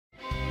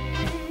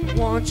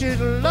Want you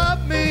to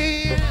love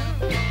me.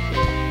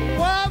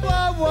 Whoa,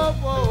 whoa, whoa,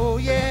 whoa,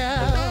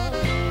 yeah.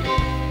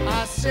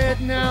 I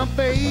said, now,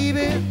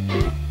 baby,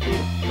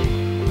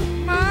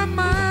 my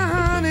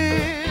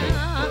honey,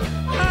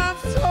 I'm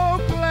so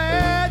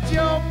glad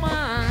you're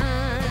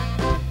mine.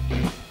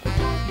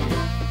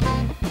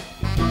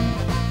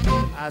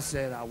 I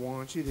said, I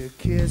want you to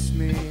kiss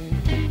me.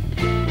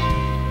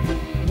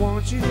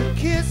 Want you to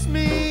kiss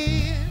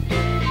me.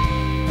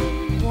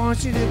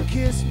 Want you to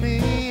kiss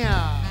me.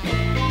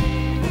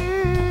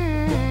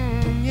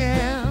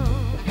 Yeah.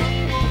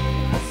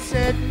 I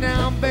said,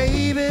 now,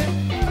 baby,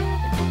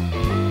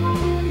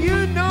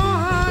 you know,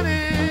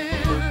 honey,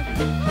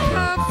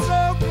 I'm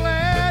so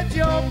glad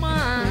you're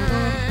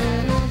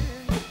mine.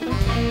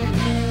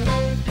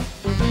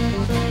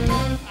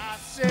 I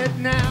said,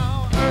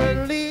 now,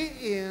 early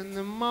in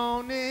the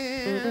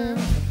morning,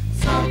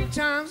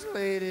 sometimes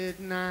late at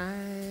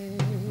night,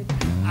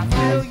 I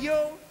feel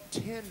your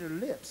tender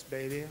lips,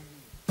 baby,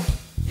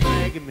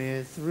 dragging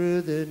me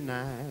through the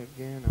night.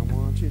 And I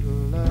want you to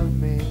love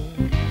me.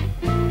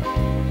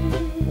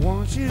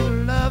 Want you to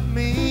love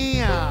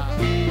me.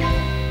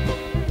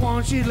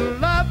 Want you to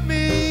love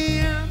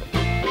me.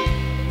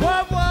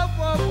 Whoa, whoa,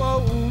 whoa,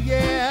 whoa,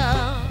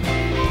 yeah.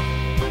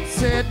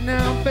 Said,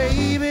 now,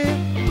 baby,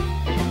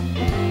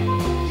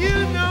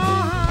 you know,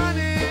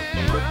 honey,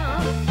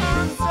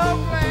 I'm so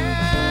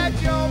glad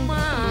you're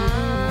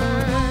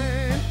mine.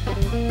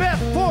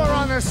 Beth Poor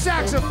on the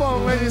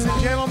saxophone, ladies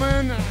and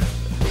gentlemen.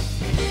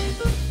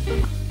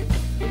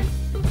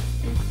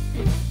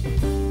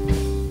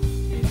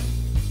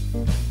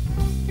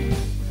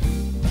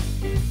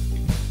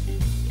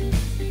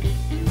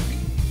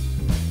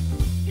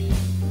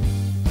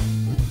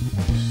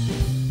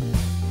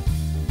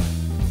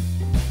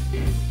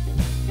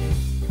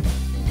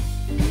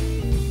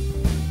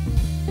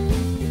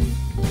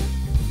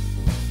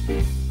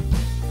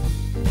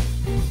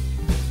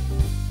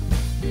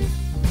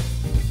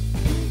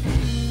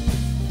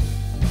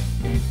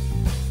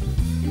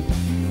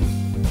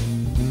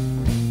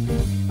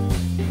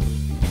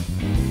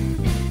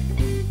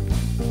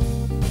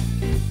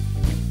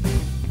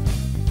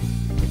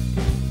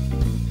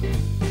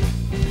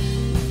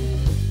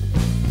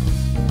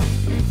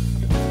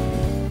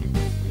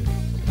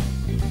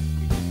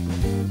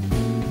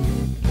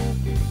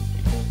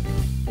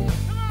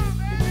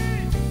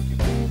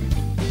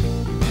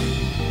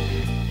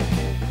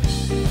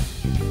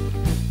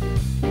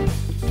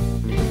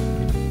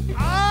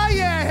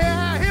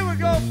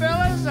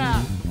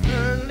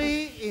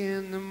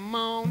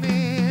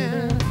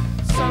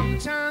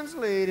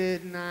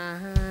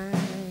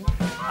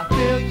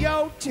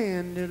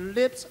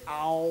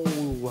 Oh,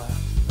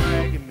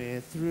 dragging me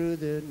through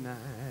the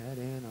night,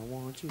 and I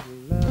want you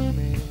to love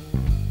me.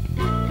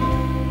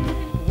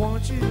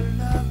 Want you to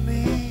love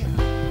me.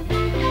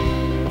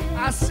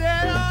 I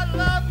said, oh,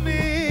 love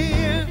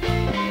me.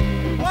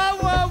 Whoa,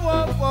 whoa,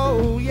 whoa,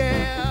 whoa,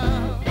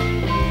 yeah.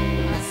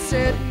 I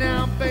said,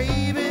 now,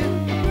 baby,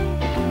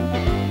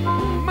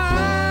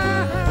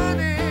 my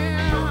honey,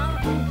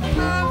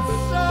 I'm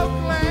so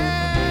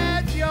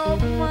glad you're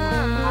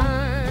mine.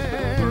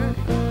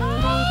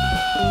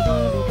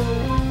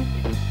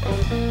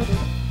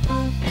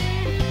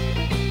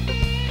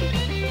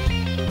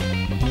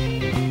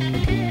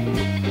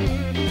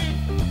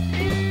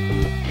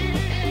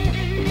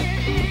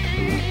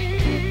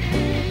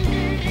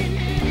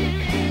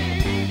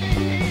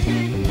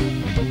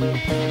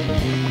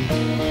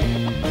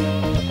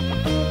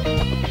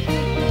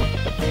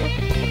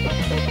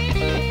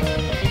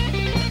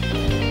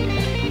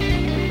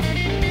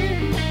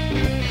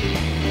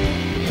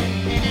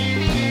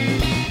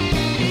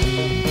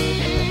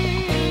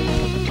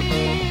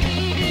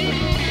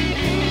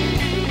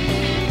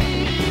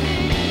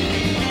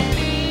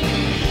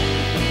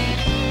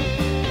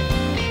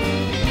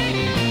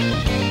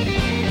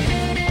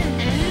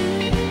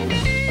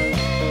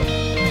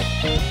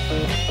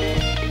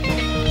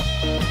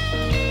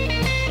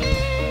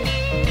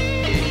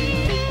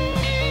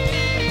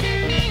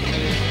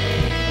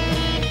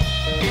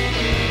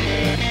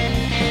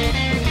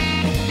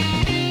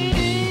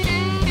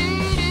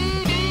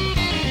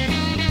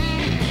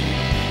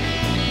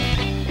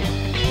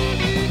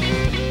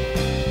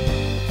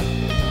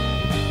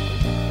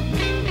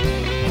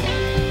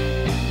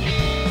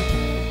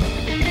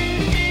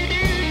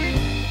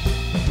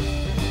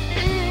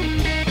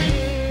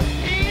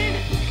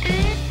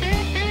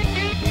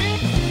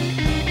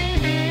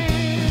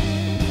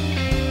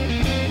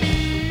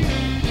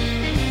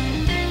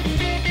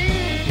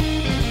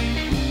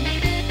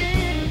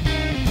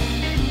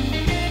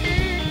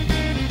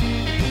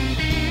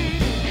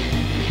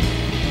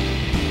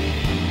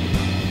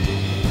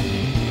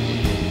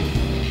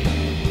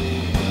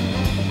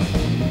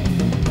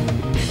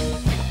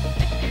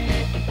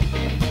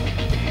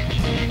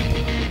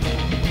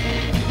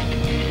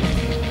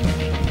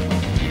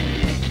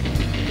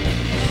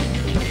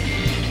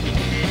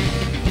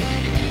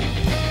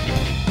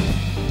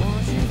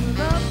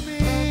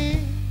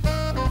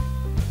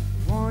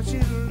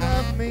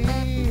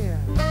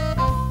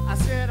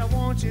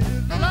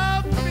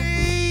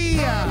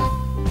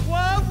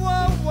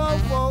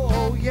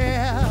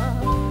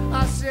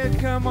 said,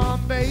 come on,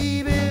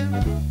 baby.